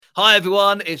Hi,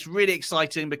 everyone. It's really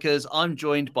exciting because I'm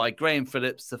joined by Graham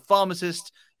Phillips, the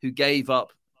pharmacist who gave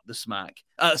up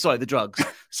the drugs.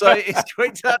 So it's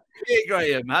great to have you here,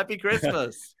 Graham. Happy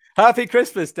Christmas. Happy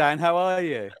Christmas, Dan. How are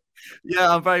you?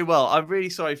 Yeah, I'm very well. I'm really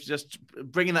sorry for just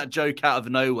bringing that joke out of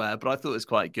nowhere, but I thought it was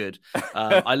quite good.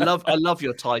 I love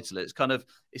your title.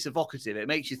 It's evocative. It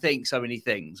makes you think so many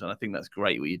things, and I think that's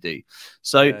great what you do.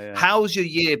 So, how's your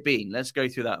year been? Let's go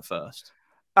through that first.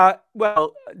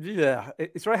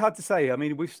 It's very hard to say. I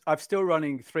mean, I'm still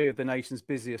running 3 of the nation's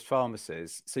busiest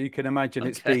pharmacies, so you can imagine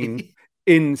It's been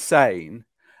insane.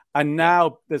 And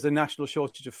now there's a national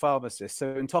shortage of pharmacists.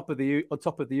 So on top of the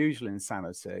usual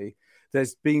insanity,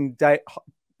 there's been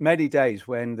many days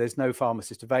when there's no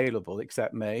pharmacist available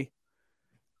except me.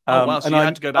 Oh wow! So you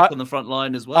had to go back on the front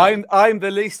line as well. I'm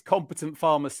the least competent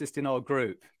pharmacist in our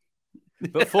group.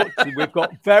 But fortunately, we've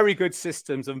got very good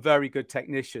systems and very good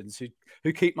technicians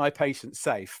who keep my patients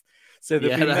safe. So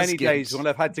there've been many days when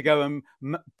I've had to go and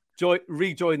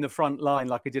rejoin the front line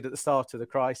like I did at the start of the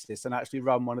crisis and actually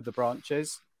run one of the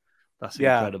branches. That's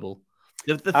incredible.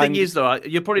 The thing is, though,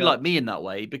 you're probably like me in that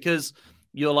way because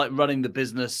you're like running the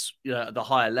business at the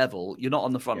higher level. You're not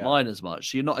on the front line as much.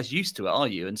 So you're not as used to it, are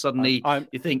you? And suddenly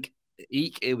you think,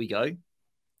 eek, here we go.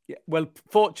 Yeah, well,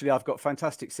 fortunately, I've got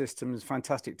fantastic systems,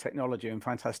 fantastic technology, and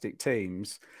fantastic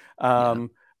teams, and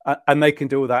they can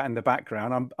do all that in the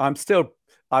background.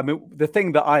 The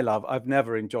thing that I love, I've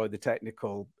never enjoyed the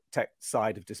tech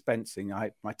side of dispensing.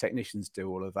 My technicians do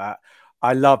all of that.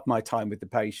 I love my time with the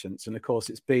patients, and of course,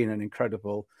 it's been an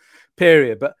incredible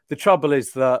period. But the trouble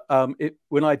is that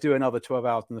when I do another 12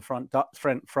 hours on the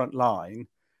front line,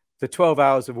 the 12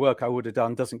 hours of work I would have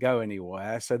done doesn't go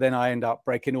anywhere. So then I end up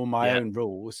breaking all my own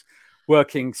rules,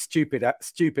 working stupid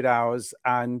hours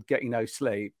and getting no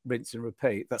sleep, rinse and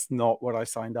repeat. That's not what I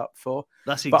signed up for.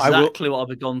 That's exactly what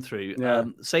I've gone through. Yeah.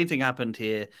 Same thing happened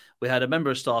here. We had a member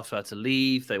of staff who had to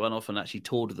leave. They went off and actually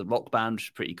toured with the rock band, which is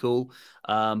pretty cool.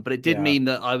 But it did mean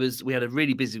that we had a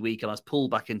really busy week and I was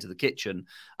pulled back into the kitchen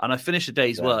and I finished a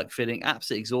day's work feeling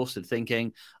absolutely exhausted,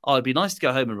 thinking, oh, it'd be nice to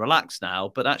go home and relax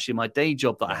now. But actually my day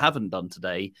job that I haven't done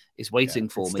today is waiting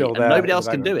for me and nobody else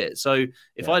can do it. So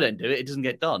if I don't do it, it doesn't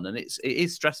get done. And it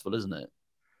is stressful, isn't it?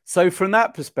 So from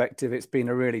that perspective, it's been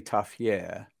a really tough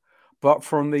year. But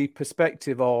from the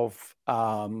perspective of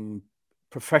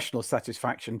professional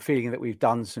satisfaction, feeling that we've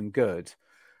done some good,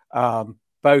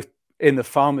 both in the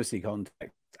pharmacy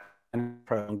context and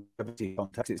ProLongevity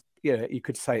context, you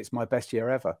could say it's my best year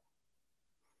ever.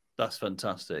 That's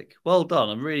fantastic. Well done.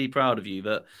 I'm really proud of you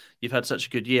that you've had such a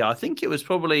good year. I think it was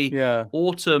probably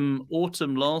autumn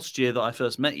last year that I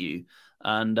first met you.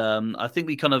 And I think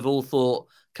we kind of all thought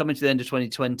coming to the end of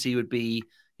 2020 would be,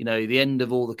 the end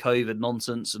of all the COVID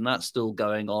nonsense, and that's still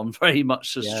going on very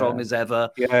much as strong as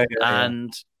ever.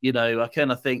 And I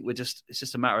kind of think it's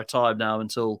just a matter of time now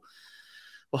until,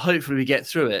 well, hopefully we get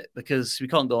through it because we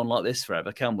can't go on like this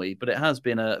forever, can we? But it has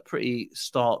been a pretty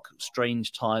stark,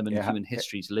 strange time in human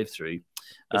history to live through.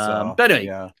 But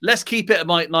anyway, let's keep it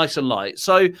nice and light.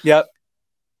 So,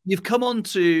 you've come on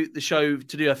to the show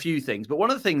to do a few things, but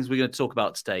one of the things we're going to talk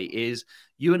about today is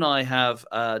you and I have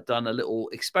done a little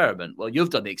experiment. Well, you've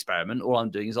done the experiment. All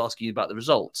I'm doing is asking you about the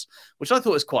results, which I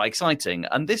thought was quite exciting.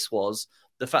 And this was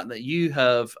the fact that you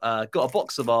have got a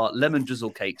box of our lemon drizzle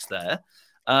cakes there.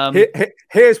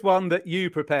 Here's one that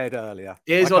you prepared earlier.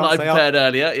 Here's one I prepared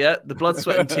earlier. Yeah, the blood,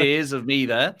 sweat, and tears of me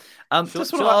there.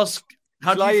 Just want to ask,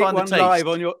 how do you find the taste? Live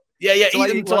on your... Yeah,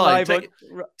 eat them live.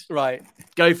 Right.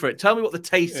 Go for it. Tell me what the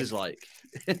taste is like.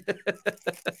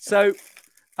 So,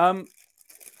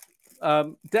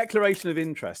 declaration of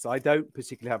interest. I don't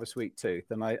particularly have a sweet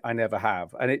tooth, and I never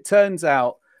have. And it turns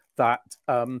out that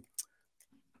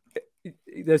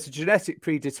there's a genetic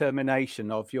predetermination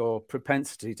of your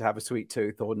propensity to have a sweet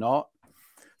tooth or not.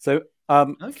 So,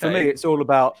 for me, it's all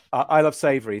about, I love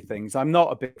savory things. I'm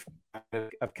not a big fan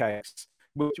of cakes,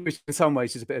 which in some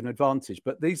ways is a bit of an advantage,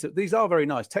 but these are very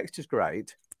nice. Texture's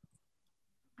great.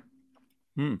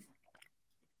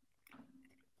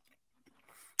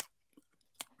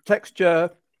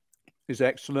 Texture is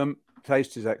excellent.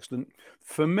 Taste is excellent.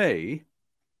 For me,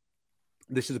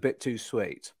 this is a bit too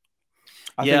sweet.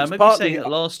 I remember saying it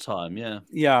last time.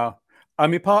 Yeah. I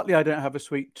mean, partly I don't have a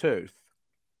sweet tooth,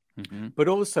 but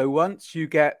also once you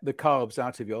get the carbs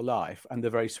out of your life and the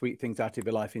very sweet things out of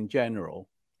your life in general,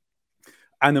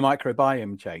 and the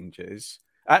microbiome changes,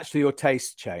 actually your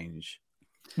tastes change,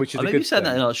 which is a good thing. You said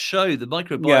that in our show. The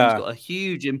microbiome's got a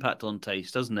huge impact on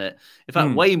taste, doesn't it? In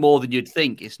fact, way more than you'd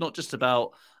think. It's not just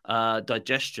about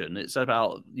digestion. It's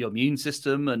about your immune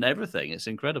system and everything. It's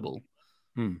incredible.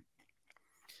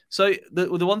 So the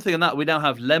one thing on that, we now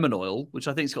have lemon oil, which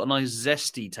I think has got a nice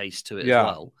zesty taste to it as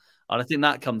well. And I think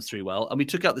that comes through well. And we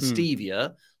took out the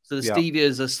stevia. So the stevia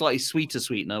is a slightly sweeter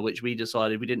sweetener, which we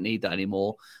decided we didn't need that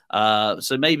anymore.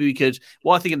 So maybe we could,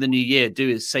 what I think in the new year, do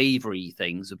is savory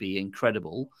things would be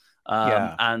incredible.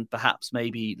 And perhaps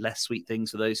maybe less sweet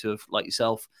things for those who have, like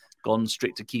yourself, gone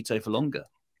strict to keto for longer.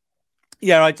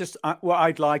 Yeah, what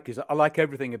I'd like is I like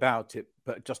everything about it,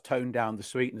 but just tone down the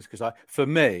sweetness, because for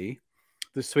me,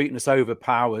 the sweetness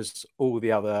overpowers all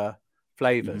the other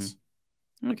flavors.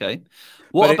 Okay.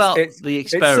 What about the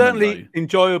experiment? It's certainly though?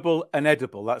 enjoyable and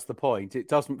edible. That's the point. It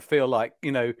doesn't feel like,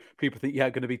 people think,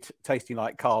 going to be tasting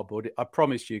like cardboard. I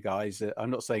promise you guys, I'm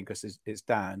not saying because it's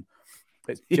Dan.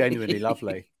 It's genuinely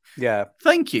lovely. Yeah.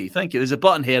 Thank you. There's a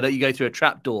button here that you go through a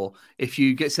trap door if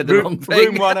you get said the wrong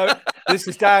thing. This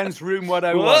is Dan's room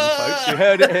 101, folks. You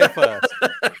heard it here first.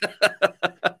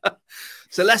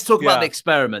 So let's talk about the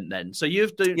experiment then. So you're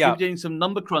doing some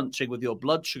number crunching with your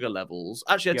blood sugar levels.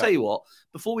 Actually, I'll tell you what,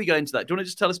 before we go into that, do you want to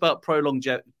just tell us about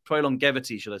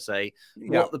ProLongevity, should I say,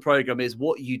 what the program is,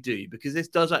 what you do? Because this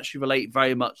does actually relate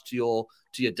very much to your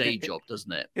day job,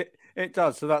 doesn't it? It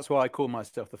does. So that's why I call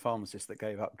myself the pharmacist that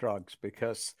gave up drugs,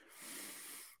 because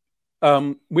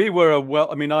we were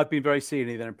I've been very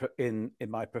senior in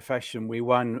my profession. We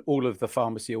won all of the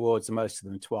pharmacy awards, and most of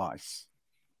them twice.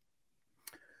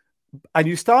 And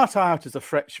you start out as a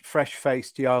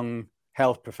fresh-faced young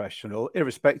health professional,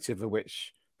 irrespective of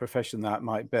which profession that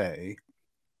might be,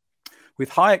 with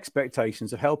high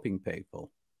expectations of helping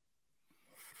people.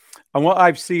 And what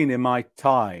I've seen in my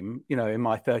time, in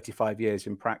my 35 years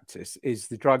in practice, is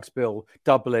the drugs bill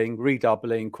doubling,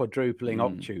 redoubling, quadrupling,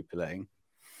 octupling.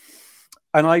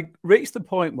 And I reached the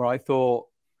point where I thought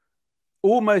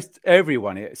almost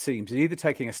everyone, it seems, is either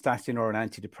taking a statin or an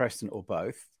antidepressant or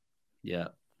both. Yeah.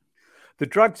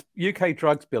 The UK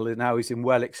drugs bill now is in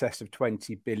well excess of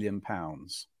 £20 billion.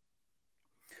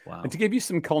 Wow. And to give you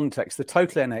some context, the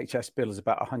total NHS bill is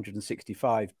about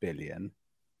 165 billion.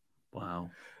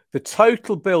 Wow. The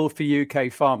total bill for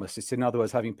UK pharmacists, in other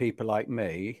words, having people like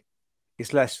me,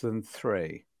 is less than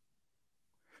 3.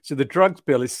 So the drugs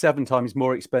bill is 7 times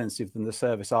more expensive than the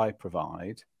service I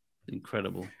provide.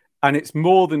 Incredible. And it's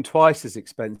more than twice as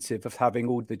expensive as having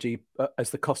all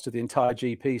as the cost of the entire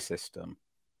GP system.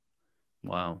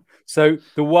 Wow. So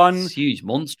it's a huge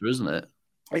monster, isn't it?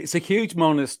 It's a huge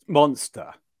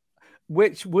monster,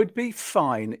 which would be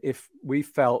fine if we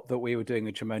felt that we were doing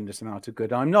a tremendous amount of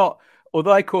good.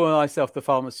 Although I call myself the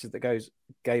pharmacist that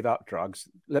gave up drugs,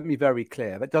 let me be very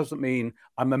clear. That doesn't mean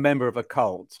I'm a member of a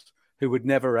cult who would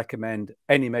never recommend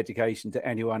any medication to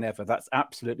anyone ever. That's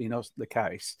absolutely not the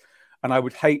case. And I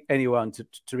would hate anyone to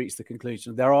reach the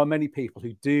conclusion. There are many people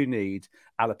who do need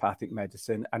allopathic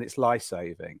medicine, and it's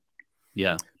life-saving.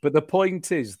 Yeah. But the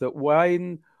point is that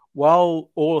while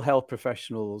all health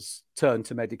professionals turn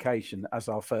to medication as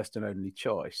our first and only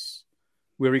choice,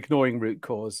 we're ignoring root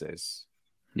causes.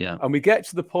 Yeah. And we get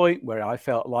to the point where I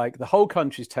felt like the whole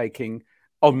country's taking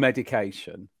on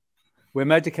medication. We're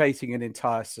medicating an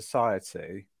entire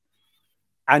society,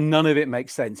 and none of it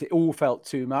makes sense. It all felt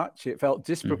too much. It felt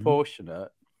disproportionate.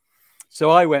 So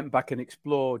I went back and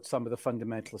explored some of the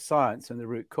fundamental science and the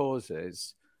root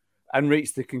causes, and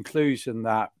reached the conclusion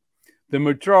that the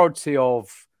majority of,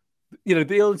 the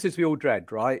illnesses we all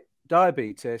dread, right?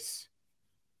 Diabetes,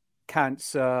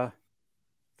 cancer,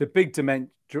 the big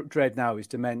dread now is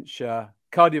dementia,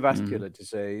 cardiovascular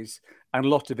disease, and a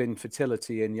lot of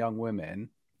infertility in young women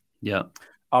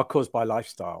are caused by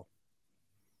lifestyle.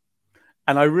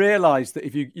 And I realized that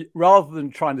if you, rather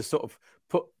than trying to sort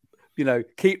of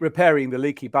keep repairing the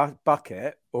leaky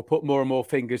bucket or put more and more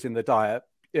fingers in the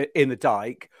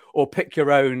dike, or pick your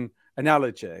own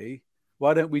analogy,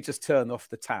 why don't we just turn off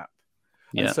the tap?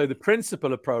 And so the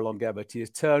principle of ProLongevity is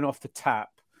turn off the tap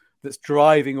that's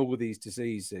driving all these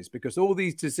diseases, because all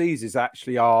these diseases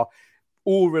actually are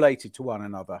all related to one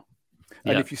another.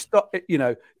 And if you stop,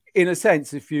 in a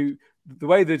sense, the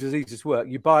way the diseases work,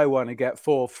 you buy one and get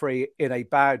 4 free in a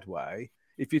bad way.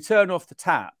 If you turn off the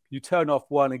tap, you turn off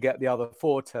one and get the other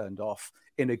 4 turned off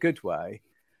in a good way.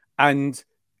 And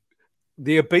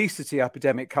the obesity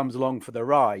epidemic comes along for the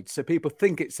ride. So people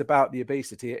think it's about the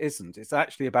obesity. It isn't. It's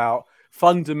actually about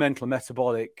fundamental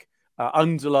metabolic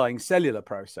underlying cellular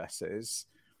processes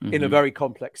in a very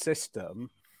complex system.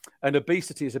 And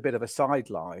obesity is a bit of a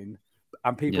sideline.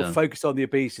 And people focus on the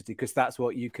obesity because that's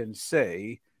what you can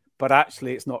see. But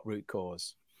actually, it's not root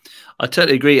cause. I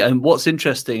totally agree. And what's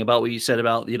interesting about what you said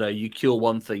about, you cure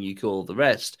one thing, you cure the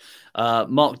rest.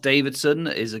 Mark Davidson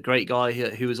is a great guy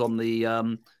who was on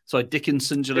the...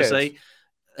 Dickinson, should I say?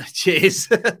 Cheers.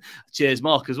 Cheers,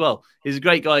 Mark, as well. He's a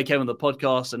great guy. He came on the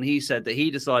podcast and he said that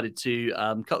he decided to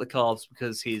cut the carbs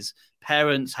because his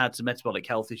parents had some metabolic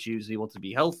health issues and he wanted to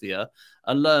be healthier.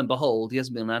 And lo and behold, he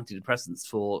hasn't been on antidepressants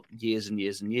for years and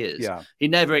years and years. Yeah. He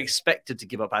never expected to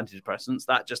give up antidepressants.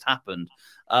 That just happened.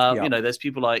 You know, there's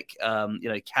people like, you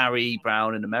know, Carrie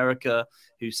Brown in America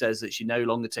who says that she no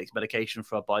longer takes medication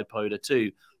for bipolar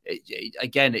 2.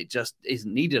 Again, it just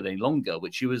isn't needed any longer,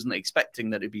 which she wasn't expecting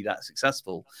that it'd be that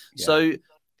successful. Yeah. So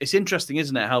it's interesting,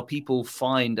 isn't it, how people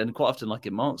find, and quite often, like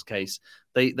in Mark's case,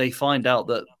 they find out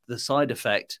that the side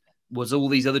effect was all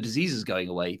these other diseases going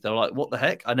away. They're like, what the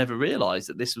heck? I never realized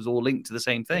that this was all linked to the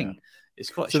same thing. Yeah. It's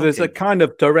quite shocking. There's a kind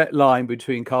of direct line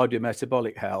between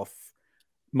cardiometabolic health,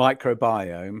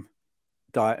 microbiome,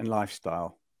 diet and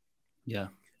lifestyle. Yeah.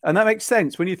 And that makes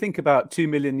sense. When you think about 2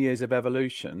 million years of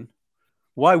evolution,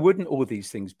 why wouldn't all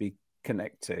these things be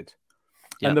connected?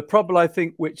 Yeah. And the problem, I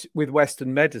think, which with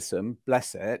Western medicine,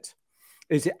 bless it,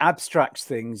 is it abstracts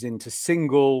things into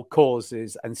single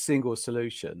causes and single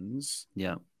solutions.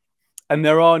 Yeah. And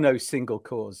there are no single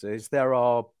causes. There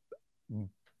are,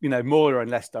 you know, more and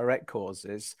less direct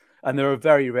causes. And there are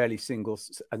very rarely single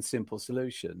and simple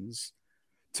solutions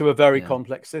to a very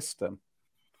complex system.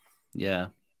 Yeah.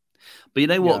 But you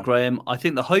know what, Graham? I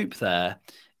think the hope there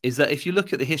is that if you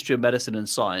look at the history of medicine and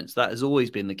science, that has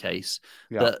always been the case,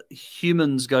 that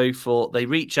humans they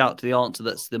reach out to the answer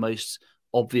that's the most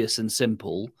obvious and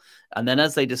simple. And then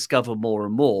as they discover more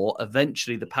and more,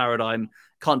 eventually the paradigm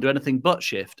can't do anything but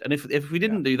shift. And if we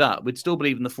didn't do that, we'd still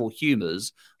believe in the four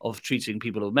humours of treating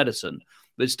people with medicine.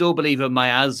 We'd still believe in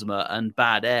miasma and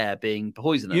bad air being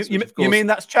poisonous. You mean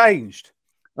that's changed?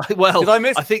 Well,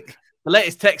 I think the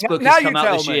latest textbook has come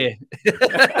out this year.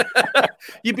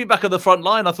 You'd be back on the front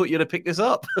line. I thought you'd have picked this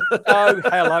up. Oh,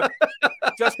 hell.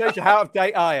 Just shows you how out of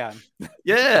date I am.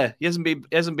 Yeah, he hasn't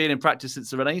been in practice since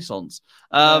the Renaissance.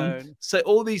 So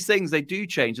all these things, they do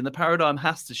change and the paradigm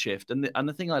has to shift. And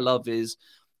the thing I love is,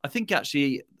 I think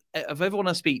actually, of everyone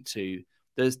I speak to,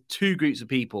 there's two groups of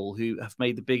people who have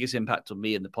made the biggest impact on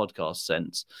me in the podcast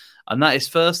sense. And that is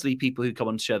firstly, people who come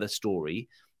and share their story.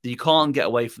 You can't get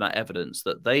away from that evidence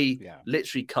that they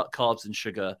literally cut carbs and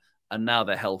sugar and now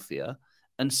they're healthier.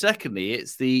 And secondly,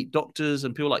 it's the doctors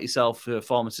and people like yourself who are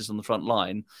pharmacists on the front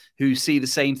line who see the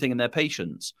same thing in their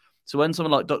patients. So when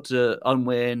someone like Dr.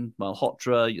 Unwin,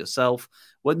 Malhotra, yourself,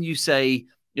 when you say,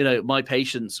 you know, my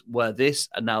patients were this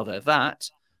and now they're that,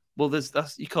 well,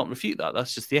 you can't refute that.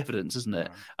 That's just the evidence, isn't it?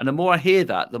 Right. And the more I hear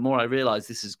that, the more I realize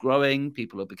this is growing.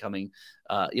 People are becoming,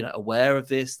 aware of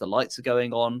this. The lights are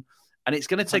going on. And it's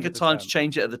going to take 100%. A time to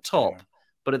change it at the top.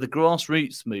 But at the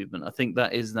grassroots movement, I think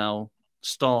that is now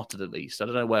started at least. I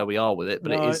don't know where we are with it,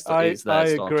 but it is there. I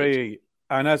agree.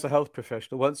 And as a health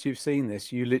professional, once you've seen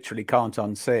this, you literally can't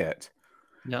unsee it.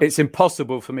 Yeah. It's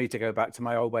impossible for me to go back to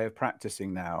my old way of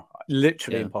practicing now.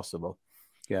 Literally impossible.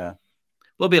 Yeah.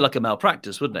 Well, it'd be like a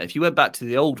malpractice, wouldn't it? If you went back to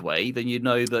the old way, then you'd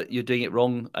know that you're doing it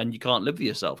wrong and you can't live with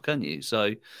yourself, can you?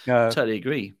 So totally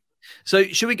agree. So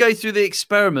should we go through the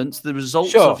experiments, the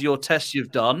results of your tests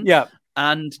you've done? Yeah.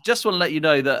 And just want to let you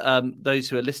know that those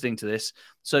who are listening to this,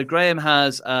 so Graham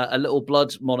has a little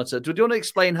blood monitor. Do you want to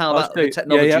explain how the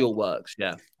technology all works?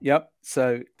 Yeah. Yep.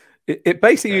 So it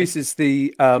basically uses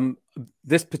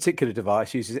this particular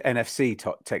device uses NFC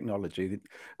technology.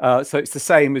 So it's the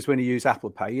same as when you use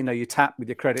Apple Pay. You know, you tap with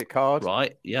your credit card.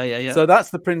 Right. Yeah. So that's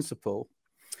the principle.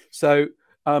 So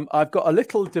I've got a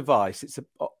little device. It's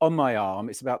on my arm.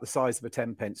 It's about the size of a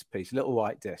 10-pence piece, a little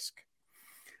white disc.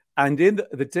 And in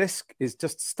the disc is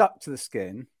just stuck to the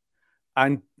skin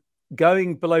and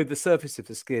going below the surface of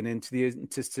the skin into the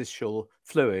interstitial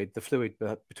fluid, the fluid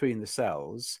between the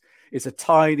cells, is a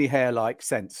tiny hair-like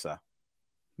sensor.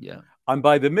 Yeah. And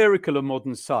by the miracle of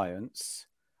modern science,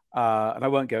 and I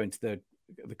won't go into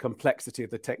the complexity of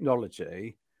the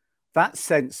technology, that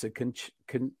sensor can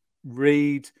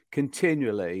read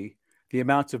continually the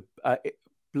amount of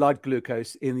blood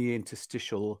glucose in the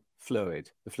interstitial fluid,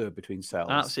 the fluid between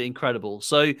cells. Absolutely incredible.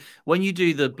 So when you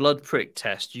do the blood prick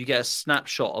test, you get a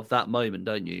snapshot of that moment,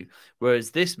 don't you?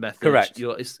 Whereas this method, correct,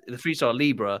 the Freestyle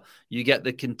Libre, you get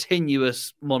the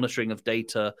continuous monitoring of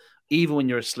data. Even when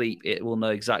you're asleep, it will know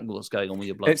exactly what's going on with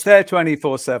your blood. It's there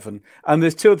 24/7. And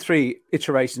there's 2 or 3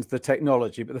 iterations of the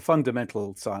technology, but the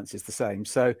fundamental science is the same.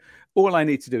 So all I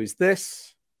need to do is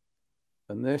this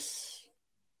and this.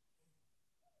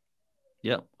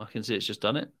 Yep, I can see it's just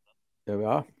done it. There we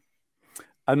are.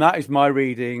 And that is my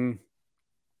reading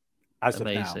as of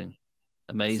now.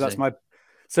 Amazing.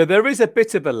 So there is a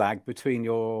bit of a lag between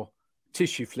your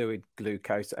tissue fluid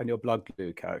glucose and your blood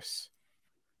glucose.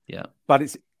 Yeah.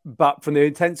 But But for the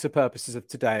intensive purposes of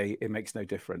today, it makes no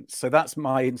difference. So that's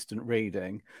my instant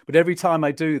reading. But every time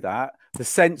I do that, the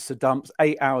sensor dumps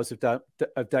 8 hours of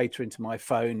data into my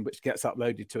phone, which gets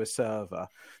uploaded to a server.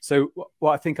 So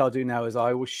what I think I'll do now is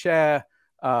I will share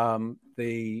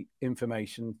the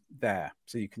information there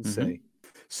so you can see.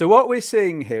 So what we're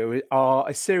seeing here are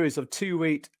a series of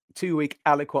two-week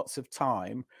aliquots of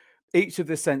time. Each of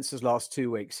the sensors lasts 2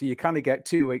 weeks. So you kind of get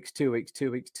 2 weeks, 2 weeks, 2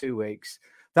 weeks, 2 weeks.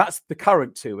 That's the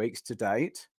current 2 weeks to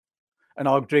date. And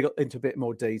I'll dig into a bit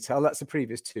more detail. That's the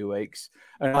previous 2 weeks.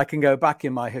 And I can go back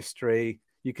in my history.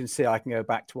 You can see I can go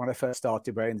back to when I first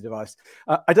started wearing the device.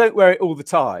 I don't wear it all the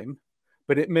time,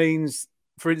 but it means,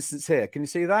 for instance, here, can you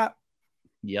see that?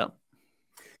 Yeah.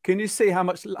 Can you see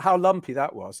how lumpy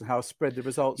that was and how spread the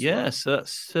results were? Yes, so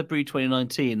that's February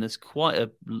 2019. There's quite a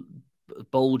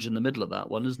bulge in the middle of that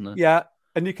one, isn't there? Yeah.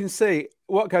 And you can see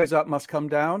what goes up must come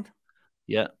down.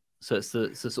 Yeah. So it's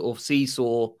the sort of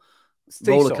seesaw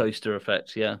roller coaster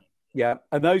effect. Yeah. Yeah.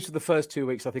 And those are the first 2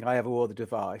 weeks I think I ever wore the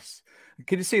device.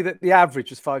 Can you see that the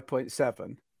average was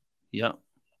 5.7? Yeah.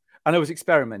 And I was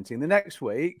experimenting. The next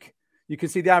week, you can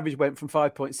see the average went from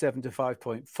 5.7 to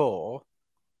 5.4.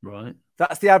 Right.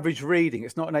 That's the average reading.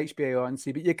 It's not an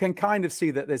HbA1c, but you can kind of see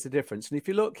that there's a difference. And if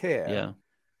you look here, yeah,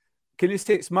 can you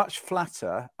see it's much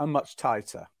flatter and much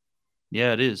tighter?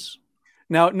 Yeah, it is.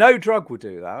 Now, no drug will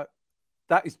do that.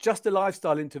 That is just a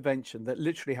lifestyle intervention that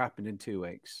literally happened in 2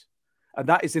 weeks. And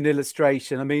that is an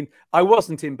illustration. I mean, I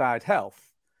wasn't in bad health,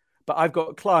 but I've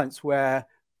got clients where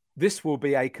this will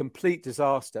be a complete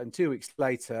disaster. And 2 weeks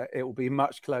later, it will be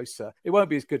much closer. It won't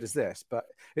be as good as this, but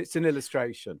it's an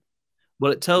illustration.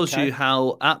 Well, it tells you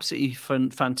how absolutely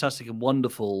fantastic and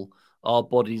wonderful our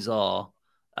bodies are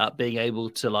at being able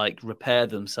to like repair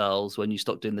themselves when you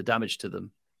stop doing the damage to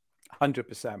them.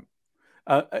 100%.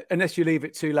 Unless you leave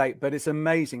it too late. But it's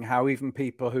amazing how even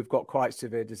people who've got quite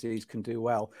severe disease can do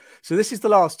well. So this is the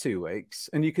last 2 weeks.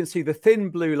 And you can see the thin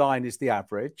blue line is the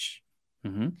average.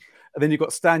 And then you've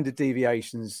got standard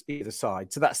deviations either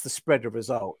side. So that's the spread of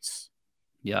results.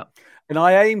 Yeah. And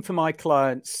I aim for my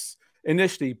clients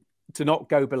initially to not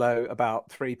go below about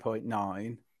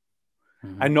 3.9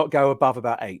 and not go above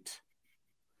about 8.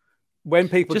 When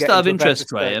people just get out of interest,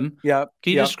 Graham, can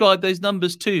you describe those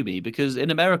numbers to me? Because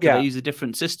in America they use a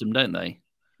different system, don't they?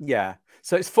 Yeah,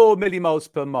 so it's 4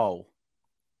 millimoles per mole.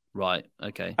 Right.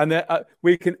 Okay. And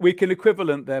we can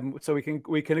equivalent them. So we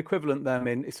can equivalent them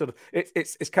in sort of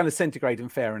it's kind of centigrade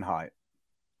and Fahrenheit.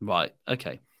 Right.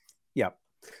 Okay. Yeah.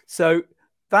 So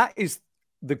that is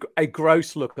a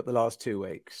gross look at the last 2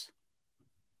 weeks.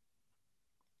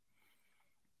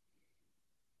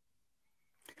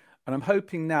 And I'm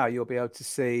hoping now you'll be able to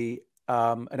see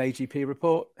an AGP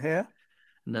report here.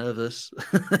 Nervous.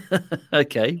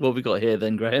 Okay, what have we got here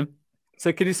then, Graham?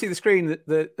 So can you see the screen?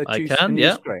 I can,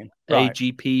 yeah. Screen? Right.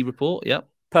 AGP report, yeah.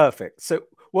 Perfect. So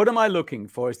what am I looking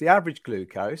for is the average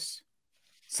glucose,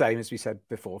 same as we said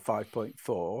before,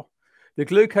 5.4. The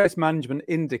glucose management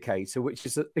indicator, which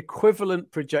is an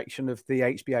equivalent projection of the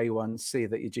HbA1c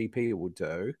that your GP will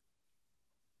do.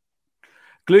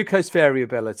 Glucose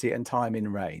variability and time in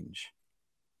range.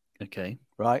 Okay.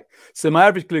 Right. So my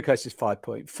average glucose is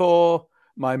 5.4.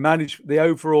 The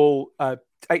overall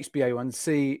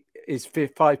HbA1c is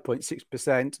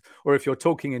 5.6%, or if you're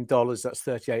talking in dollars, that's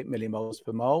 38 millimoles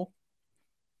per mole.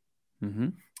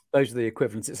 Those are the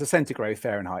equivalents. It's a centigrade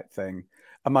Fahrenheit thing.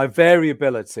 And my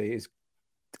variability is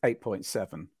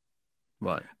 8.7.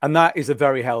 Right. And that is a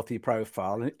very healthy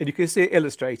profile. And you can see it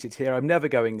illustrated here. I'm never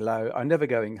going low. I'm never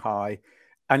going high.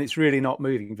 And it's really not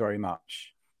moving very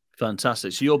much.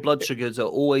 Fantastic. So your blood sugars are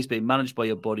always being managed by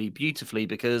your body beautifully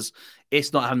because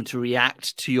it's not having to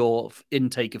react to your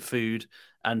intake of food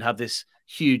and have this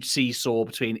huge seesaw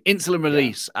between insulin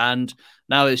release and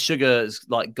now his sugar is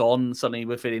like gone. Suddenly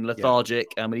we're feeling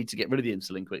lethargic and we need to get rid of the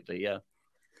insulin quickly. Yeah.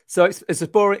 So it's as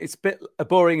boring. It's a bit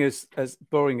boring as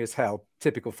boring as hell.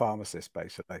 Typical pharmacist,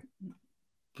 basically.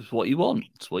 It's what you want.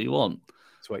 It's what you want.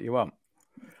 It's what you want.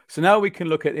 So now we can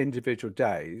look at individual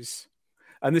days.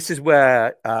 And this is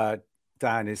where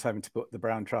Dan is having to put the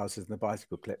brown trousers and the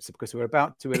bicycle clips because we're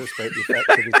about to illustrate the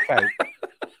effects of his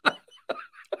cake.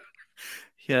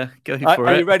 Yeah, go for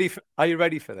it. Are you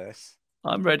ready for this?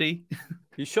 I'm ready.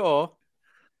 You sure?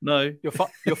 No.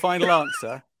 Your final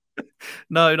answer?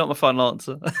 No, not my final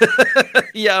answer.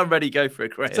 Yeah, I'm ready. Go for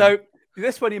it, Graham. So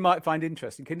this one you might find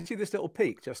interesting. Can you see this little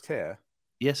peak just here?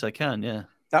 Yes, I can. Yeah.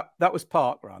 That was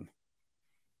park run.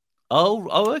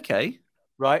 Oh, okay.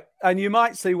 Right. And you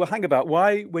might say, well, hang about.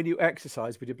 Why, when you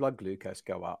exercise, would your blood glucose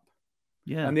go up?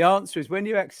 Yeah. And the answer is when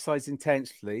you exercise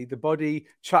intensely, the body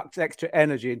chucks extra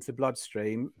energy into the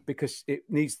bloodstream because it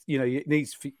needs, it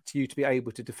needs for you to be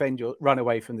able to run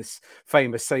away from this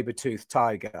famous saber-toothed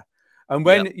tiger. And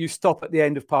when you stop at the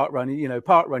end of part run,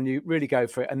 you really go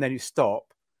for it, and then you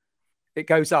stop, it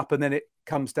goes up and then it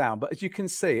comes down. But as you can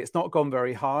see, it's not gone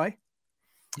very high.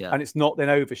 Yeah. And it's not then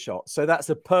overshot. So that's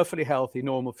a perfectly healthy,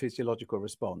 normal physiological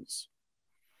response.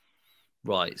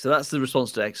 Right. So that's the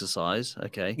response to exercise.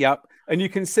 Okay. Yep. And you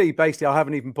can see, basically, I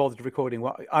haven't even bothered recording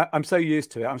what I'm so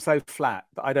used to it. I'm so flat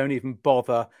that I don't even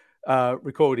bother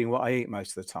recording what I eat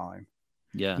most of the time.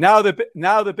 Yeah. Now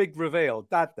the big reveal.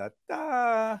 Da, da,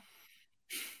 da.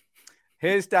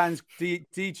 Here's Dan's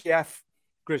DGF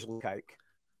grizzle cake.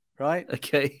 Right.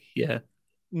 Okay. Yeah.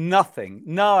 Nothing.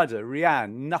 Nada.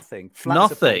 Rianne. Nothing. Flat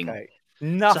Nothing. Cake.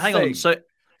 Nothing. So hang on.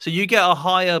 So you get a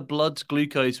higher blood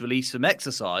glucose release from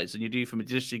exercise than you do from a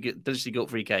deliciously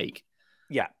guilt-free cake.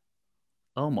 Yeah.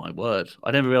 Oh my word! I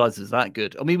never realized it was that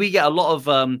good. I mean, we get a lot of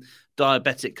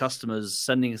diabetic customers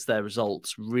sending us their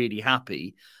results, really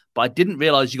happy. But I didn't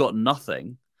realize you got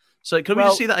nothing. So can we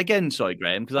just see that again? Sorry,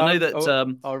 Graham, because I know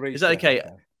that. I'll read is that okay?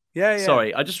 Yeah.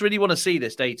 Sorry, I just really want to see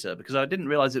this data because I didn't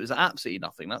realize it was absolutely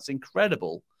nothing. That's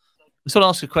incredible. I just want to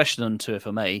ask a question on to, if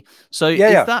I may. So is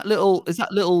that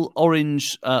little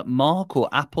orange mark or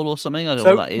apple or something? I don't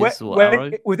know what that is. Or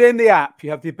arrow? Within the app,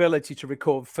 you have the ability to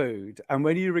record food, and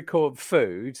when you record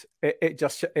food,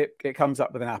 it comes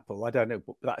up with an apple. I don't know.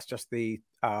 That's just the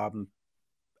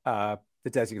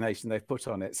designation they've put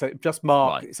on it. So it just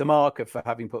it's a marker for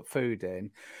having put food in.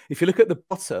 If you look at the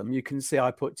bottom, you can see I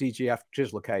put DGF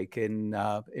drizzle cake in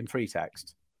free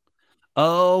text.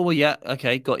 Oh, well, yeah.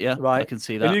 Okay, got you. Right. I can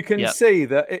see that. And you can see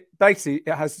that it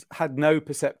has had no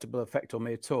perceptible effect on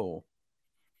me at all.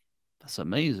 That's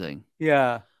amazing.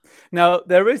 Yeah. Now,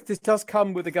 this does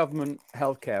come with a government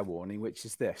healthcare warning, which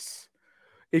is this.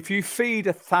 If you feed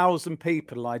 1,000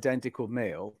 people an identical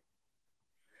meal,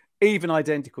 even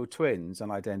identical twins an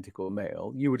identical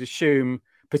meal, you would assume,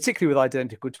 particularly with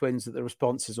identical twins, that the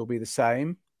responses will be the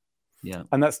same. Yeah.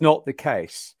 And that's not the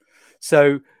case.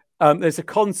 So there's a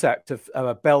concept of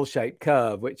a bell-shaped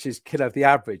curve, which is kind of the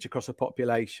average across a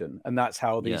population. And that's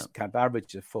how these kind of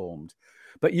averages are formed.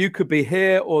 But you could be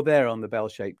here or there on the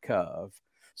bell-shaped curve.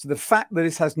 So the fact that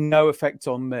this has no effect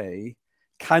on me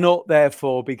cannot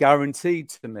therefore be guaranteed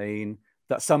to mean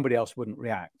that somebody else wouldn't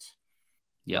react.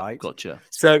 Yeah, right? Gotcha.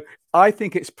 So I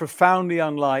think it's profoundly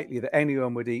unlikely that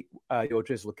anyone would eat your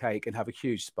drizzle cake and have a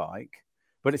huge spike.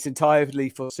 But it's entirely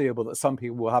foreseeable that some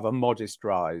people will have a modest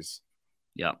rise.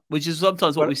 Yeah, which is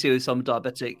sometimes what we see with some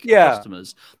diabetic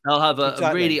customers. They'll have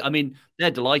a really, I mean, they're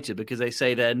delighted because they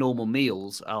say their normal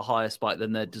meals are higher spike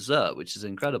than their dessert, which is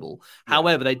incredible. Yeah.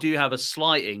 However, they do have a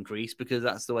slight increase because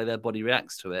that's the way their body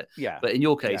reacts to it. Yeah. But in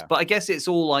your case, but I guess it's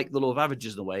all like the law of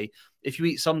averages in a way. If you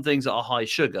eat some things that are high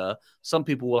sugar, some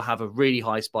people will have a really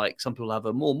high spike. Some people have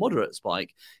a more moderate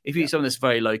spike. If you eat something that's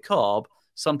very low carb,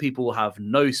 some people will have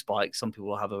no spike. Some people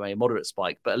will have a very moderate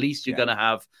spike. But at least you're going to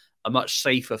have a much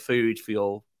safer food for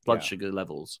your blood sugar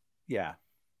levels. Yeah.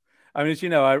 I mean, as you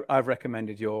know, I've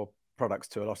recommended your products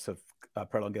to a lot of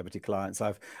ProLongevity clients.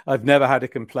 I've never had a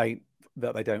complaint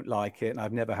that they don't like it. And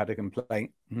I've never had a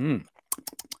complaint.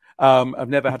 I've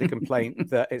never had a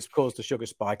complaint that it's caused a sugar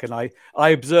spike. And I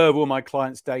observe all my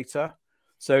clients' data.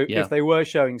 So if they were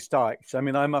showing spikes, I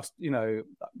mean, I must, you know,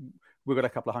 we've got a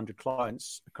couple of hundred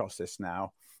clients across this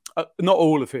now. Not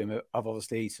all of whom I've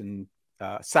obviously eaten,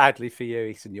 sadly for you,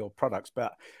 eaten your products,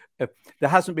 but there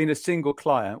hasn't been a single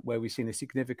client where we've seen a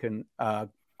significant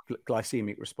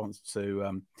glycemic response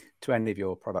to any of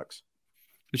your products.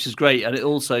 Which is great. And it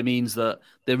also means that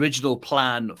the original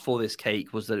plan for this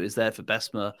cake was that it was there for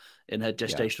Besma in her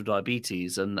gestational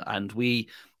diabetes. And we,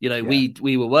 you know,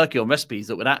 we were working on recipes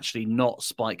that would actually not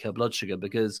spike her blood sugar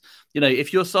because, you know,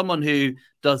 if you're someone who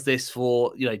does this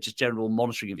for, you know, just general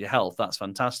monitoring of your health, that's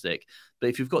fantastic. But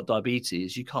if you've got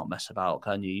diabetes, you can't mess about,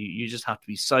 can you? You just have to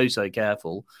be so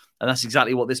careful. And that's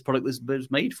exactly what this product was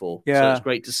made for. Yeah. So it's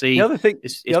great to see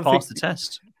it's passed the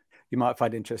test. You might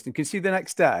find interesting. Can you see the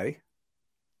next day?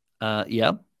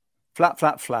 Yeah.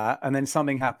 Flat, and then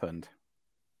something happened.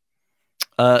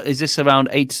 Is this around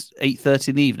 8:30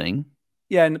 in the evening?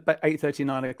 Yeah, about 8:30,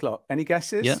 9 o'clock. Any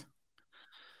guesses? Yeah.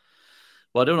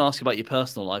 Well, I don't ask about your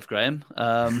personal life, Graham.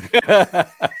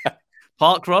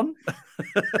 Park run?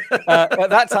 at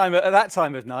that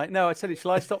time of night. No, I tell you,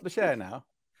 shall I stop the share now?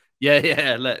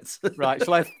 Yeah, let's. Right.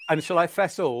 Shall I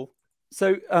fess all?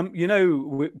 So, you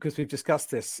know, because we've discussed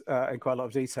this in quite a lot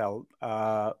of detail,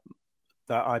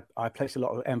 that I place a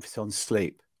lot of emphasis on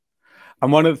sleep.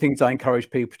 And one of the things I encourage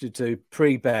people to do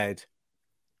pre-bed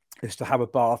is to have a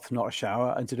bath, not a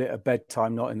shower, and to do it at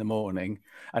bedtime, not in the morning,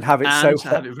 and have it and so to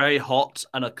hot. have it very hot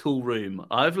and a cool room.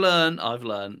 I've learned.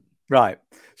 Right.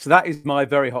 So that is my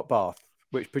very hot bath,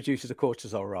 which produces a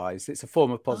cortisol rise. It's a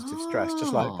form of positive stress,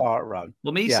 just like a park run.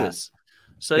 Mimesis.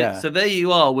 Yeah. So there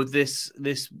you are with this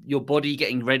your body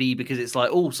getting ready because it's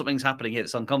like, oh, something's happening here.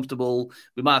 It's uncomfortable.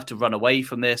 We might have to run away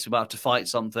from this. We might have to fight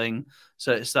something.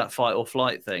 So it's that fight or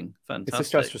flight thing. Fantastic. It's a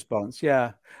stress response.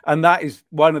 Yeah. And that is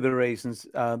one of the reasons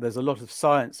there's a lot of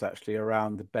science actually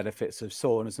around the benefits of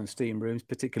saunas and steam rooms,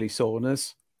 particularly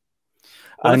saunas.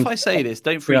 Well, if I say this,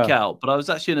 don't freak out. But I was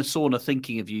actually in a sauna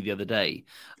thinking of you the other day.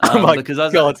 Oh my because I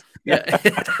was, God! Yeah.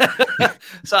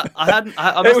 So I hadn't.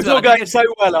 It was all going so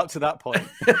well up to that point.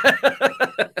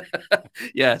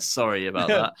 Yeah, sorry about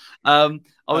that. I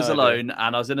was alone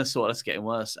and I was in a sauna. It's getting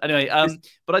worse. Anyway,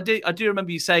 but I do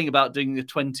remember you saying about doing the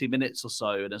 20 minutes or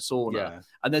so in a sauna. Yeah.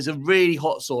 And there's a really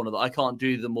hot sauna that I can't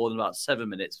do them more than about 7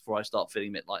 minutes before I start feeling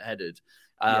a bit lightheaded.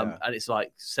 And it's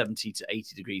like 70 to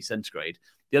 80 degrees centigrade.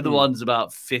 The other one's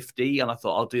about 50, and I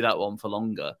thought I'll do that one for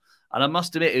longer. And I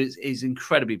must admit, it's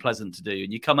incredibly pleasant to do.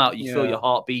 And you come out, you feel your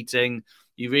heart beating,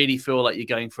 you really feel like you're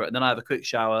going for it. And then I have a quick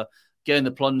shower, get in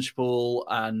the plunge pool,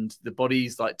 and the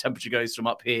body's like temperature goes from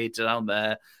up here to down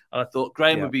there. And I thought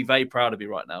Graham would be very proud of me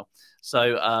right now.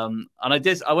 So, and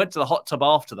I went to the hot tub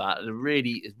after that, and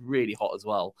it's really hot as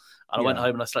well. And I went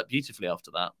home and I slept beautifully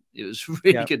after that. It was a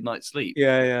really good night's sleep.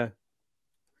 Yeah.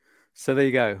 So there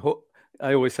you go.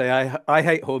 I always say I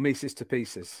hate hormesis to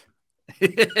pieces.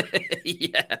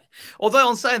 Yeah. Although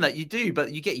on saying that, you do,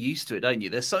 but you get used to it, don't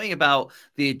you? There's something about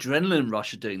the adrenaline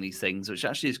rush of doing these things, which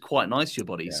actually is quite nice for your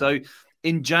body. Yeah. So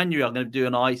in January, I'm going to do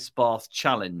an ice bath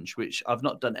challenge, which I've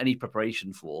not done any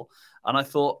preparation for. And I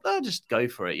thought, just go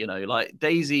for it. You know, like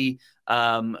Daisy,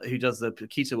 who does the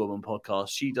Keto Woman podcast,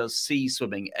 she does sea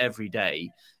swimming every day,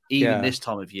 even this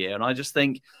time of year. And I just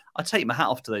think, I take my hat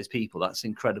off to those people. That's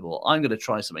incredible. I'm going to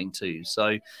try something too.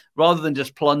 So rather than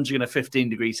just plunging in a 15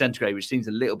 degrees centigrade, which seems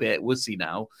a little bit wussy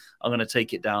now, I'm going to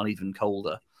take it down even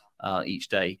colder each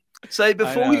day. So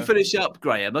before we finish up,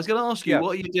 Graham, I was going to ask you,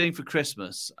 what are you doing for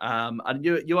Christmas? And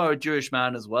you are a Jewish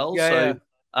man as well. So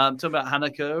talk about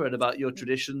Hanukkah and about your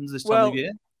traditions this time of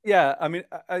year. Yeah, I mean,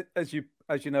 as you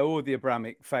know, all the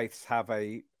Abrahamic faiths have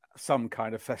some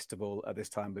kind of festival at this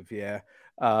time of year.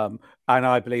 And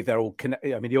I believe they're all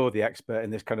connected. I mean, you're the expert in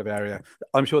this kind of area.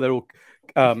 I'm sure they're all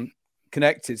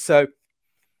connected. So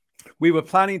we were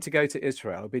planning to go to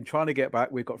Israel. I've been trying to get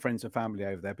back. We've got friends and family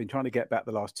over there. Been trying to get back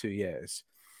the last 2 years.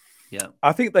 Yeah.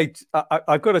 I think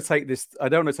I've got to take this. I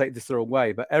don't want to take this the wrong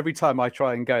way, but every time I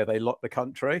try and go, they lock the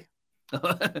country.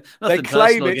 They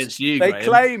claim it's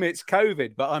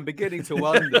COVID, but I'm beginning to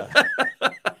wonder.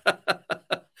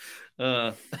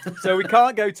 So we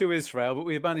can't go to Israel, but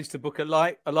we've managed to book a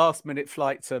last-minute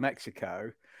flight to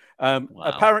Mexico.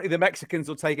 Apparently, the Mexicans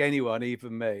will take anyone,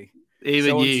 even me.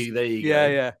 Even you. There you go.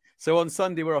 Yeah. So on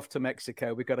Sunday we're off to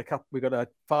Mexico. We've got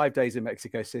 5 days in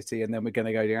Mexico City, and then we're going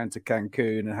to go down to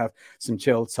Cancun and have some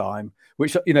chill time.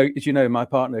 Which, you know, as you know, my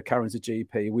partner Karen's a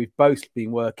GP. We've both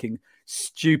been working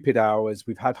stupid hours.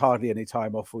 We've had hardly any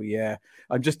time off all year.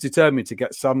 I'm just determined to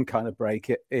get some kind of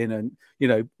break in and, you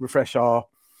know, refresh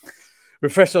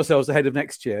ourselves ahead of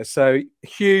next year. So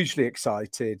hugely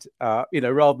excited, you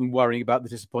know, rather than worrying about the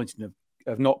disappointment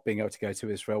of not being able to go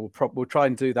to Israel. We'll try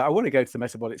and do that. I want to go to the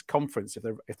Metabolics Conference if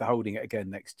they're holding it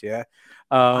again next year.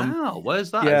 Wow,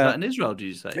 where's that? Yeah. Is that in Israel, did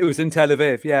you say? It was in Tel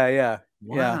Aviv. Yeah.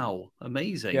 Wow,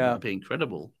 amazing. Yeah. That'd be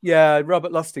incredible. Yeah,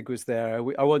 Robert Lustig was there.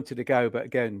 I wanted to go, but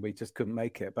again, we just couldn't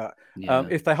make it. But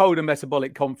if they hold a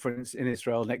metabolic conference in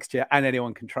Israel next year and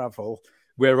anyone can travel,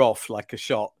 we're off like a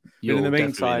shot. But in the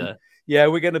meantime,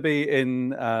 we're going to be in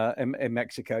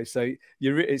Mexico. So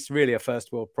it's really a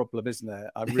first world problem, isn't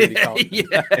it? I really can't.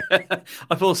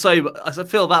 I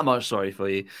feel that much sorry for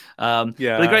you. But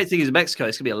the great thing is in Mexico,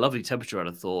 it's going to be a lovely temperature, I'd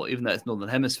have thought. Even though it's Northern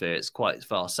Hemisphere, it's quite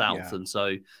far south. And so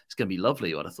it's going to be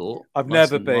lovely, I'd have thought. I've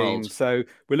never been. So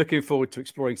we're looking forward to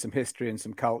exploring some history and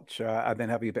some culture and then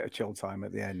having a bit of chill time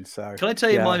at the end. So can I tell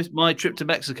you my trip to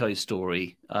Mexico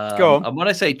story? Go on. And when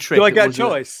I say trip, do I get a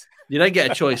choice? You don't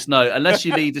get a choice, no, unless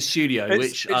you leave the studio,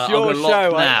 which I'm going to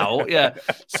lock now. Yeah.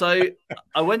 So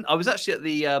I was actually at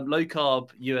the Low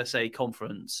Carb USA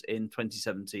conference in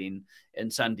 2017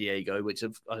 in San Diego, which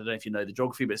I don't know if you know the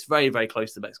geography, but it's very, very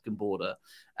close to the Mexican border.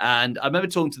 And I remember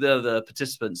talking to the other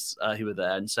participants who were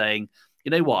there and saying,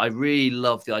 you know what, I really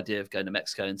love the idea of going to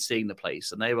Mexico and seeing the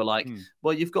place. And they were like,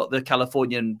 well, you've got the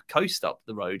Californian coast up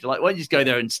the road. Like, why don't you just go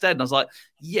there instead? And I was like,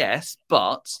 yes,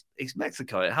 but it's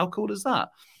Mexico. How cool is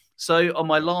that? So on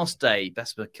my last day,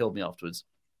 Vespa killed me afterwards.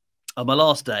 On my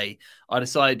last day, I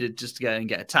decided just to go and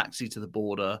get a taxi to the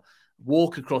border,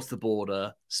 walk across the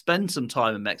border, spend some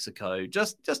time in Mexico,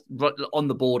 just on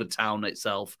the border town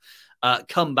itself,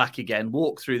 come back again,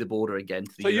 walk through the border again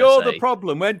to the USA. You're the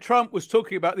problem. When Trump was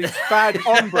talking about these bad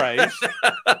hombres,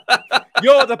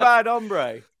 you're the bad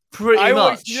hombre. Pretty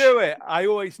much. I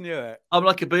always knew it. I'm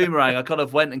like a boomerang. I kind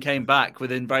of went and came back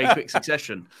within very quick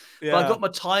succession. Yeah. But I got my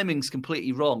timings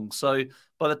completely wrong. So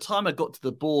by the time I got to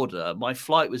the border, my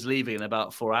flight was leaving in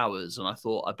about 4 hours. And I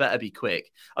thought, I better be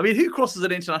quick. I mean, who crosses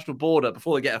an international border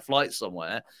before they get a flight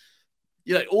somewhere?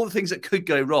 You know, all the things that could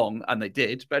go wrong, and they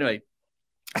did. But anyway,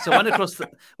 so I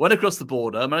went across the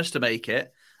border, managed to make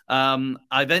it.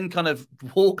 I then kind of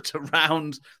walked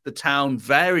around the town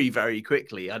very, very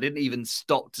quickly. I didn't even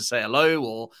stop to say hello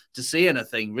or to see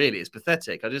anything, really. It's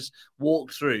pathetic. I just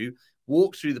walked through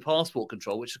the passport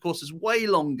control, which, of course, is way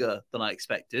longer than I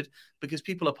expected because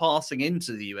people are passing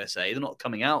into the USA. They're not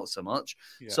coming out so much.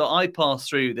 Yeah. So I passed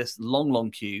through this long,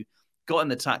 long queue, got in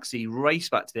the taxi,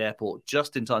 raced back to the airport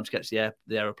just in time to catch the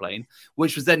aeroplane,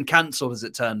 which was then cancelled, as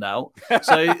it turned out.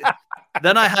 So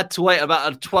then I had to wait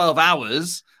about 12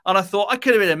 hours. And I thought I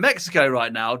could have been in Mexico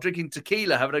right now, drinking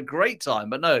tequila, having a great time.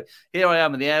 But no, here I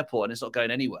am in the airport and it's not going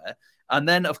anywhere. And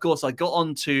then, of course, I got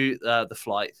onto the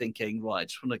flight thinking, right, I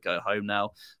just want to go home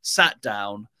now. Sat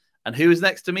down. And who was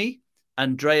next to me?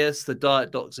 Andreas, the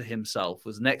diet doctor himself,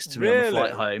 was next to me on the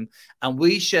flight home. And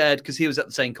we shared, because he was at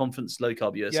the same conference, Low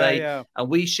Carb USA, and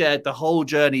we shared the whole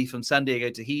journey from San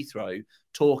Diego to Heathrow,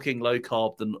 talking low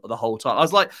carb the whole time. I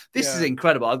was like, this is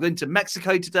incredible. I've been to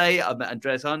Mexico today. I've met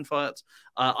Andreas Heinfert.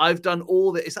 I've done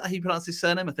all the, is that how you pronounce his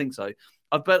surname? I think so.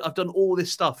 I've done all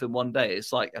this stuff in one day.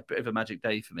 It's like a bit of a magic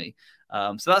day for me.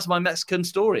 So that's my Mexican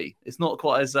story. It's not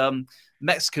quite as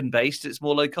Mexican based. It's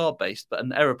more low carb based, but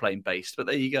an aeroplane based. But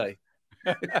there you go.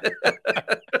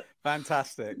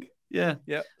 Fantastic. Yeah.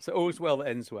 So all's well that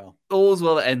ends well. All's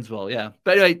well that ends well. Yeah.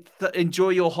 But anyway, enjoy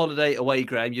your holiday away,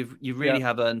 Graham. You really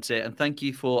have earned it, and thank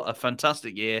you for a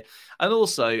fantastic year. And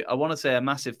also, I want to say a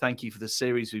massive thank you for the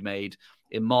series we made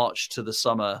in March to the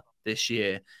summer this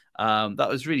year. That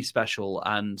was really special,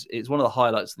 and it's one of the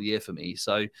highlights of the year for me.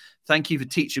 So thank you for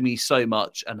teaching me so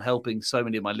much and helping so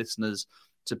many of my listeners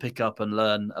to pick up and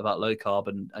learn about low carb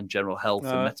and general health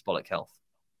and metabolic health.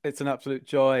 It's an absolute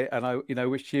joy, and I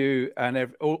wish you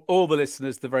and all the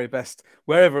listeners the very best,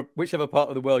 whichever part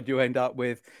of the world you end up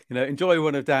with. Enjoy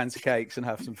one of Dan's cakes and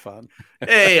have some fun.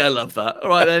 Hey, I love that. All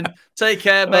right, then. Take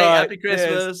care, mate. Happy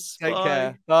Christmas. Take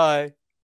care. Bye.